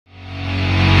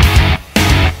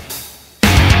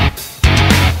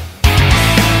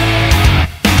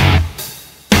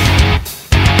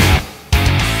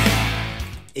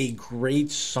a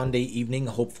great Sunday evening.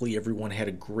 Hopefully, everyone had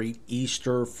a great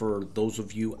Easter. For those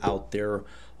of you out there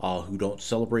who don't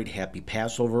celebrate, happy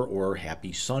Passover or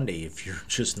happy Sunday if you're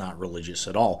just not religious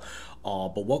at all.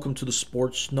 But welcome to the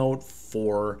Sports Note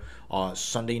for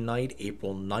Sunday night,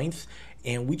 April 9th.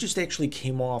 And we just actually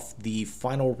came off the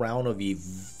final round of a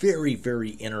very,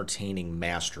 very entertaining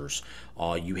Masters.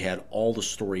 You had all the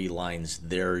storylines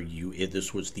there.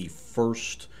 This was the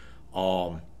first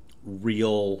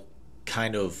real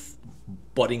kind of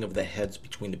butting of the heads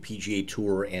between the PGA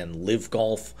Tour and Live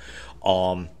Golf.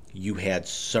 You had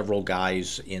several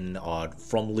guys in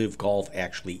from Live Golf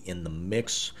actually in the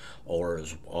mix, or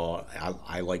as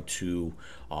I like to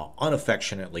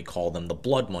unaffectionately call them, the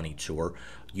Blood Money Tour.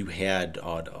 You had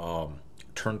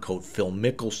turncoat Phil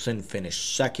Mickelson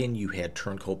finish second. You had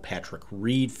turncoat Patrick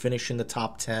Reed finish in the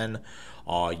top 10.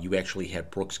 You actually had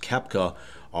Brooks Koepka,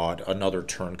 another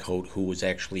turncoat, who was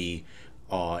actually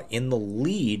in the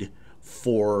lead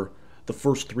for the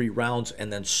first three rounds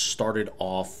and then started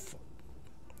off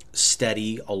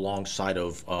steady alongside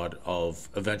of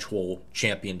eventual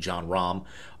champion Jon Rahm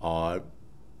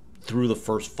through the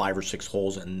first 5 or 6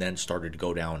 holes, and then started to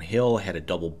go downhill. Had a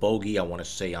double bogey, I want to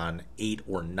say on 8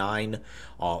 or 9,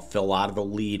 fell out of the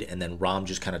lead, and then Rahm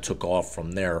just kind of took off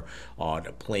from there,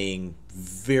 playing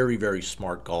very, very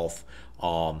smart golf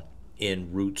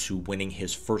en route to winning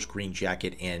his first green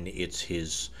jacket, and it's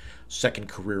his second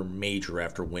career major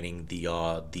after winning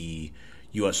the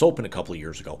U.S. Open a couple of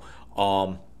years ago.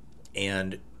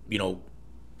 And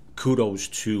kudos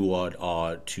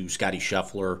to Scotty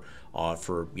Scheffler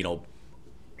for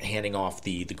handing off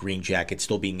the green jacket,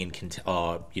 still being in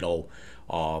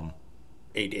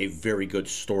a very good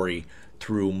story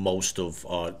through most of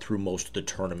the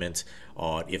tournament.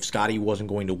 If Scotty wasn't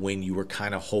going to win, you were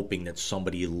kind of hoping that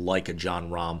somebody like a Jon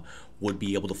Rahm would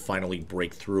be able to finally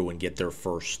break through and get their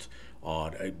first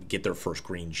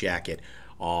green jacket.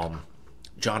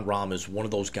 Jon Rahm is one of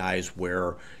those guys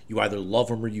where you either love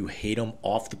him or you hate him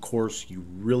off the course. You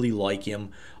really like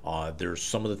him. There's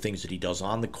some of the things that he does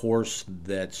on the course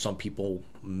that some people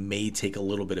may take a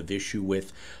little bit of issue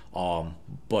with,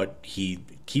 but he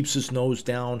keeps his nose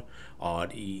down.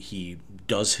 He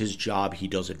does his job. He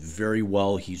does it very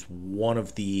well. He's one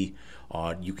of the,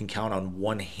 you can count on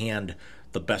one hand,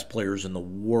 the best players in the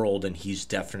world, and he's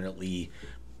definitely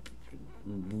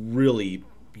really,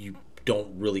 you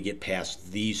don't really get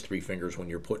past these 3 fingers when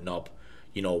you're putting up,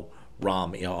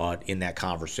 Rahm in that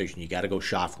conversation. You got to go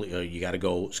Scheffler, you got to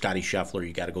go Scotty Scheffler,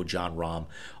 you got to go Jon Rahm.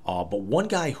 But one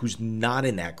guy who's not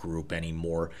in that group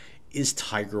anymore is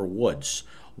Tiger Woods.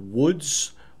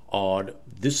 This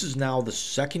is now the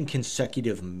second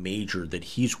consecutive major that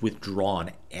he's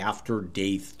withdrawn after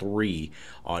day 3,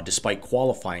 despite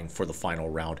qualifying for the final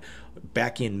round.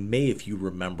 Back in May, if you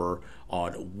remember,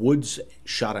 Woods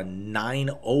shot a 9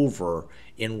 over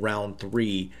in round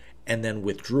 3 and then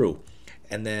withdrew.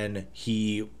 And then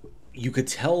you could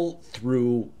tell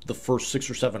through the first 6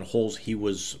 or 7 holes he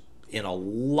was in a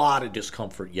lot of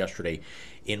discomfort yesterday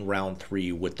in round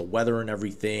 3 with the weather and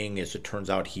everything. As it turns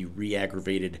out, he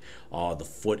re-aggravated the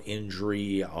foot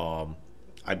injury.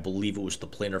 I believe it was the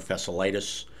plantar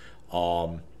fasciitis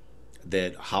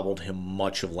that hobbled him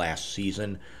much of last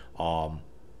season,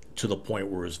 to the point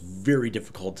where it was very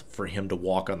difficult for him to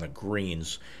walk on the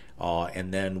greens.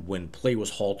 And then when play was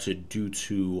halted due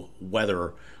to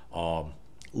weather a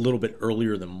little bit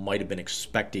earlier than might have been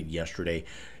expected yesterday,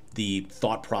 the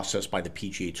thought process by the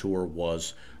PGA Tour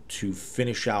was to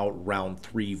finish out round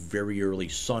 3 very early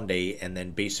Sunday and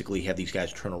then basically have these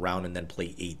guys turn around and then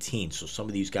play 18. So some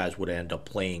of these guys would end up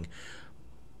playing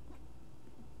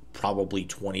probably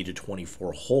 20 to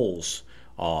 24 holes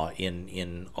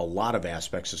in a lot of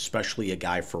aspects, especially a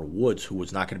guy for Woods who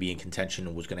was not going to be in contention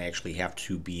and was going to actually have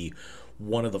to be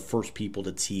one of the first people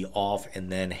to tee off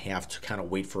and then have to kind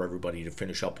of wait for everybody to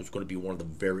finish up. Was going to be one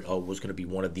of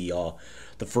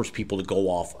the first people to go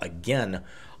off again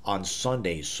on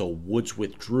Sunday. So Woods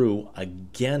withdrew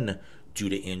again due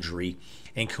to injury.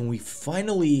 And can we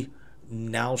finally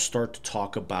now start to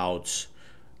talk about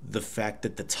the fact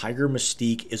that the Tiger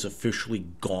mystique is officially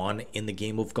gone in the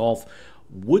game of golf?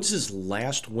 Woods'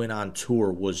 last win on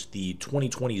tour was the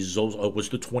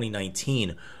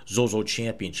 2019 Zozo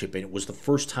Championship, and it was the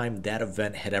first time that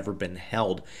event had ever been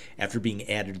held after being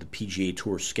added to the PGA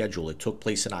Tour schedule. It took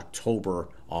place in October.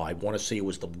 I want to say it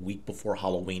was the week before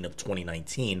Halloween of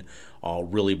 2019,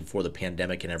 really before the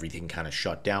pandemic and everything kind of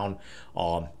shut down.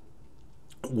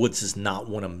 Woods has not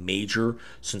won a major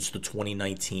since the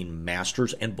 2019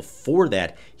 Masters, and before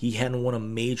that, he hadn't won a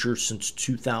major since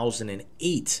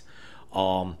 2008.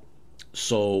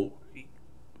 So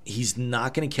He's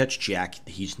not going to catch Jack.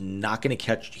 He's not going to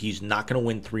catch. He's not going to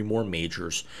win 3 more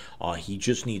majors. He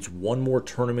just needs one more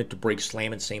tournament to break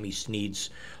Slam and Sammy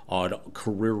Snead's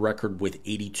career record with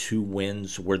 82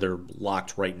 wins, where they're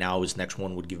locked right now. His next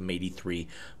one would give him 83,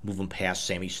 move him past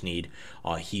Sammy Snead.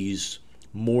 He's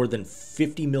more than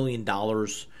 $50 million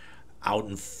out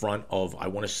in front of, I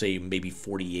want to say, maybe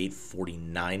 48,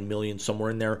 49 million,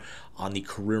 somewhere in there, on the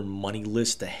career money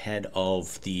list, ahead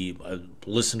of the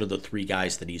listen to the 3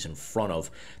 guys that he's in front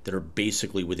of that are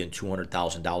basically within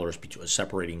 $200,000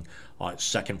 separating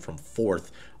second from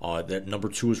fourth. That number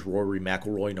 2 is Rory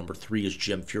McIlroy, number 3 is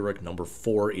Jim Furyk, number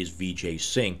 4 is Vijay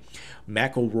Singh.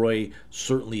 McIlroy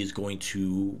certainly is going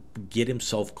to get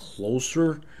himself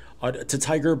closer to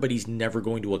Tiger, but he's never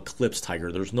going to eclipse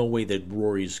Tiger. There's no way that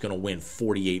Rory's going to win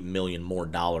 $48 million more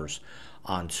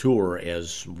on tour,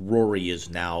 as Rory is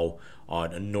now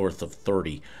north of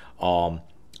 30.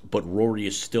 But Rory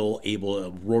is still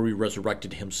able. Rory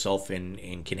resurrected himself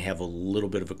and can have a little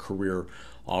bit of a career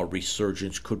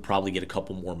resurgence. Could probably get a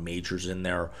couple more majors in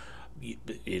there.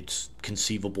 It's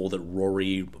conceivable that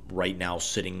Rory right now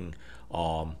sitting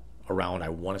around, I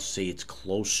want to say it's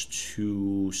close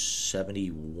to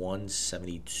 71,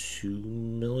 72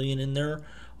 million in there.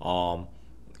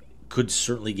 Could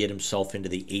certainly get himself into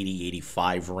the 80,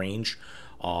 85 range.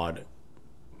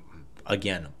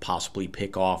 Again, possibly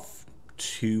pick off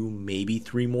 2, maybe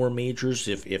 3 more majors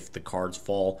if the cards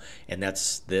fall. And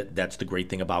that's the great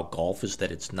thing about golf, is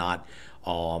that it's not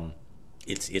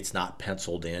it's not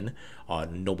penciled in.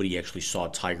 Nobody actually saw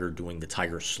Tiger doing the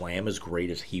Tiger Slam, as great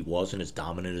as he was and as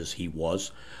dominant as he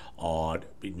was.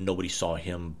 Nobody saw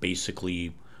him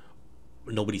basically.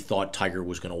 Nobody thought Tiger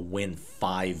was going to win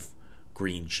 5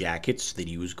 green jackets, that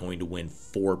he was going to win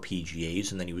 4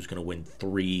 PGAs, and then he was going to win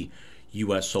 3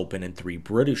 U.S. Open and 3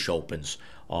 British Opens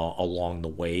along the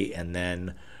way. And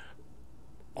then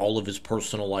all of his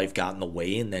personal life got in the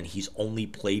way, and then he's only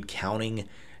played, counting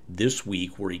this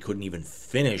week where he couldn't even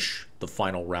finish the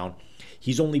final round,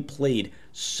 he's only played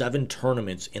 7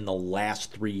 tournaments in the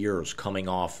last 3 years, coming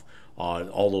off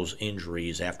all those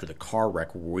injuries after the car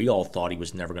wreck, where we all thought he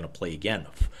was never going to play again.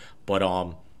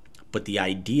 But the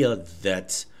idea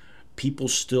that people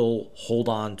still hold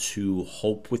on to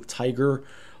hope with Tiger,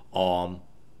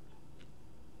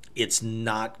 it's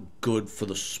not good for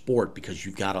the sport, because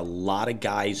you've got a lot of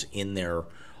guys in there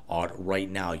right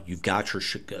now. You've got your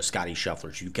Scotty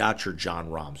Schefflers, you've got your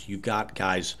John Rahms, you've got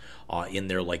guys in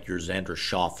there like your Xander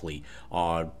Schauffele.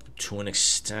 To an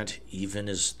extent, even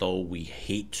as though we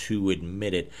hate to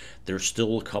admit it, there's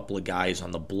still a couple of guys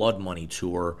on the Blood Money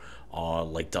Tour,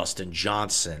 like Dustin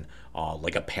Johnson,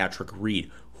 like a Patrick Reed,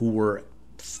 who were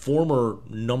former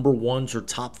number 1s or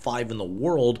top 5 in the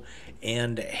world,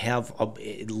 and have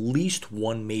at least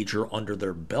 1 major under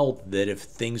their belt, that if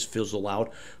things fizzle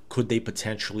out, could they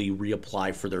potentially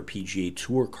reapply for their PGA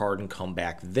Tour card and come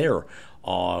back there?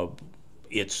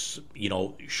 It's,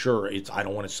 sure,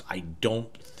 I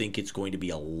don't think it's going to be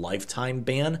a lifetime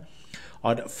ban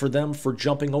for them for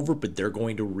jumping over, but they're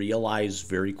going to realize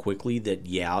very quickly that,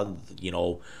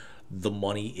 the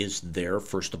money is there.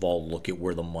 First of all, look at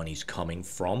where the money's coming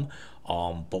from.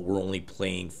 But we're only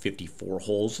playing 54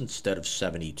 holes instead of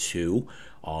 72.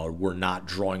 We're not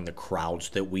drawing the crowds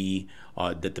that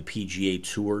that the PGA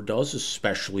Tour does,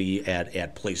 especially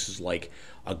at places like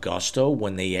Augusta,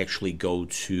 when they actually go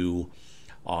to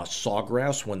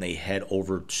Sawgrass, when they head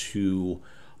over to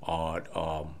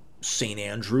St.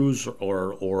 Andrews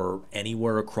or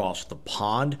anywhere across the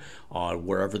pond,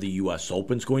 wherever the U.S.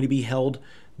 Open's going to be held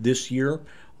this year.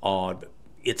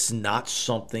 It's not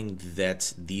something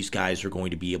that these guys are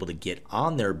going to be able to get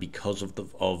on there, because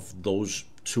of those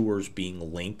tours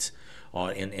being linked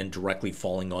and directly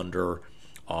falling under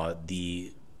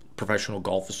the Professional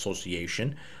Golf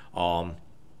Association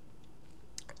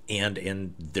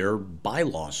and their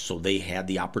bylaws. So they had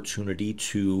the opportunity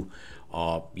to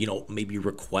maybe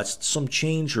request some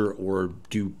change or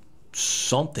do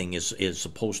something as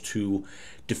opposed to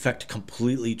defect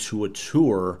completely to a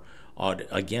tour,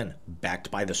 again,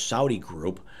 backed by the Saudi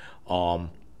group,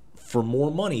 for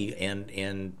more money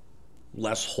and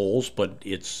less holes, but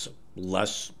it's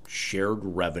less shared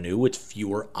revenue. It's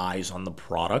fewer eyes on the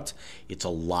product. It's a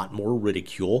lot more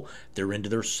ridicule. They're into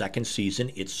their second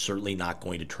season. It's certainly not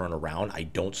going to turn around. I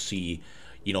don't see,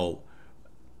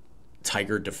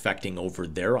 Tiger defecting over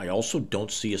there. I also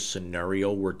don't see a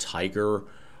scenario where Tiger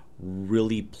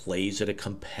really plays at a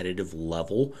competitive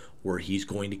level where he's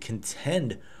going to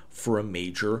contend for a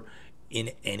major in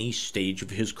any stage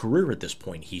of his career at this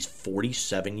point. He's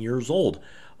 47 years old.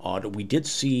 We did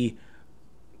see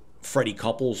Freddie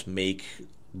Couples make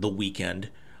the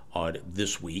weekend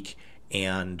this week,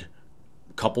 and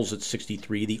Couples at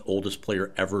 63, the oldest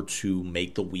player ever to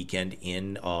make the weekend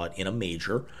in a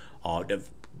major.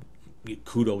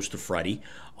 Kudos to Freddie.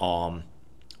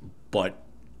 But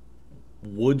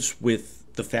Woods,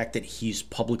 with the fact that he's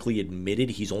publicly admitted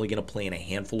he's only going to play in a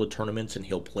handful of tournaments and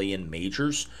he'll play in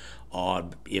majors,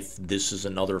 if this is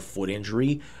another foot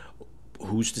injury,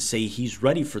 who's to say he's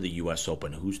ready for the U.S.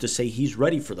 Open? Who's to say he's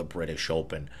ready for the British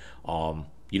Open?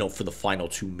 For the final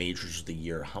 2 majors of the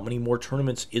year. How many more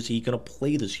tournaments is he going to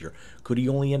play this year? Could he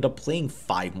only end up playing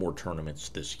 5 more tournaments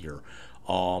this year?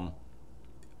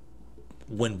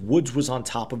 When Woods was on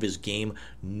top of his game,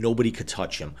 nobody could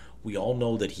touch him. We all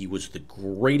know that he was the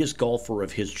greatest golfer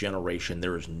of his generation.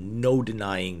 There is no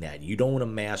denying that. You don't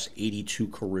amass 82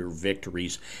 career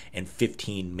victories and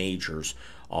 15 majors,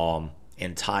 and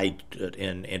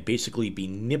basically be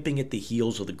nipping at the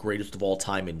heels of the greatest of all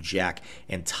time in Jack,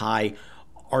 and tie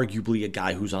arguably a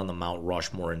guy who's on the Mount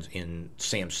Rushmore in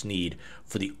Sam Snead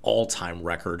for the all-time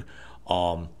record,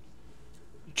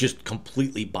 just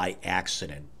completely by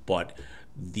accident. But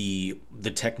the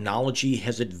technology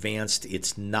has advanced.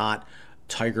 It's not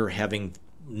Tiger having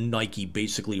Nike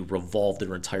basically revolve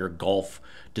their entire golf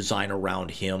design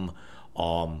around him.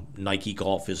 Nike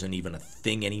Golf isn't even a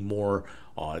thing anymore.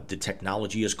 The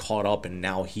technology has caught up, and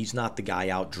now he's not the guy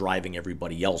out driving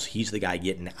everybody else. He's the guy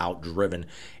getting outdriven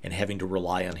and having to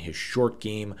rely on his short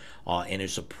game and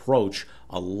his approach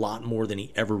a lot more than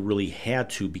he ever really had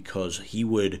to, because he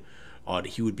would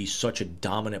be such a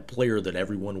dominant player that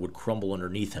everyone would crumble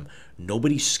underneath him.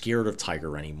 Nobody's scared of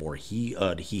Tiger anymore. He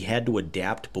had to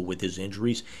adapt, but with his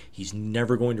injuries, he's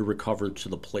never going to recover to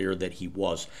the player that he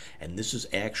was. And this is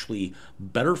actually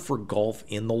better for golf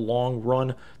in the long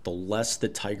run. The less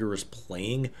that Tiger is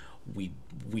playing,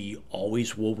 we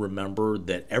always will remember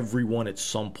that everyone at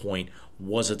some point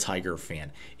was a Tiger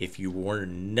fan. If you were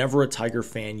never a Tiger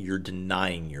fan, you're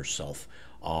denying yourself.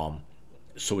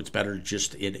 So it's better to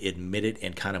just admit it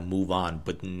and kind of move on.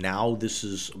 But now this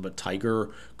is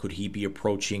Tiger. Could he be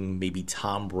approaching maybe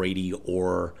Tom Brady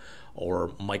or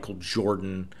Michael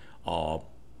Jordan,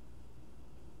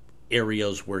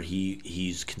 areas where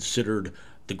he's considered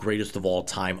the greatest of all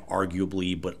time,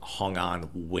 arguably, but hung on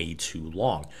way too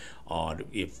long?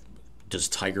 Does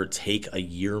Tiger take a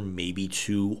year, maybe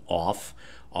 2 off,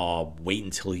 wait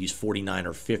until he's 49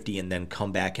 or 50, and then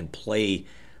come back and play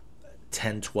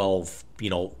 10, 12,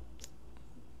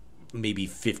 maybe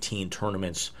 15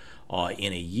 tournaments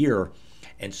in a year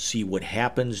and see what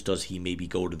happens? Does he maybe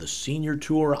go to the senior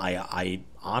tour? I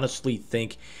honestly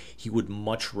think he would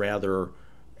much rather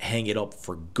hang it up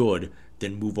for good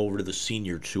than move over to the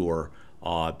senior tour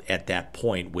at that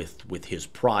point with his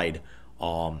pride.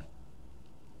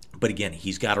 But again,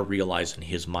 he's got to realize in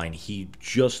his mind he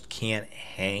just can't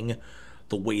hang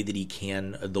the way that he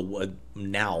can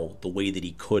now, the way that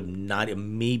he could not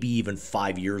maybe even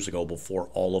 5 years ago, before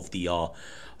all of the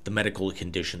medical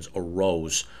conditions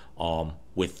arose,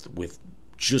 with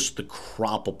just the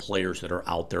crop of players that are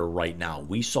out there right now.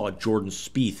 We saw Jordan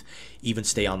Spieth even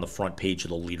stay on the front page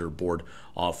of the leaderboard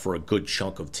for a good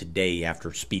chunk of today, after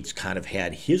Spieth's kind of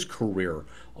had his career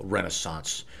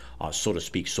renaissance, so to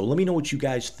speak. So let me know what you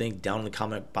guys think down in the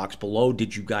comment box below.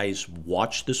 Did you guys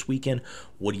watch this weekend?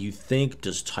 What do you think?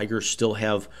 Does Tiger still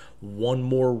have one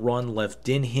more run left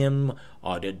in him?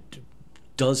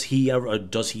 Does he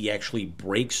actually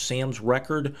break Sam's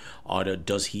record?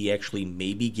 Does he actually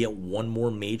maybe get one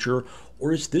more major?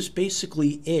 Or is this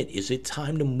basically it? Is it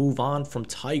time to move on from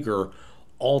Tiger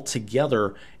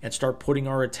altogether and start putting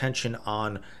our attention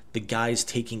on the guys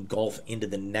taking golf into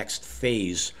the next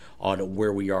phase,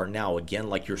 where we are now? Again,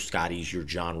 like your Scotties, your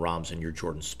John Rahms, and your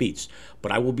Jordan Spieths.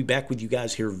 But I will be back with you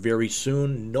guys here very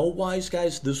soon. No Wise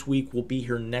Guys this week. We'll be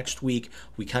here next week.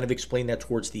 We kind of explained that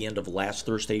towards the end of last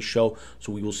Thursday's show,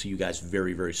 so we will see you guys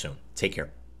very, very soon. Take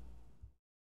care.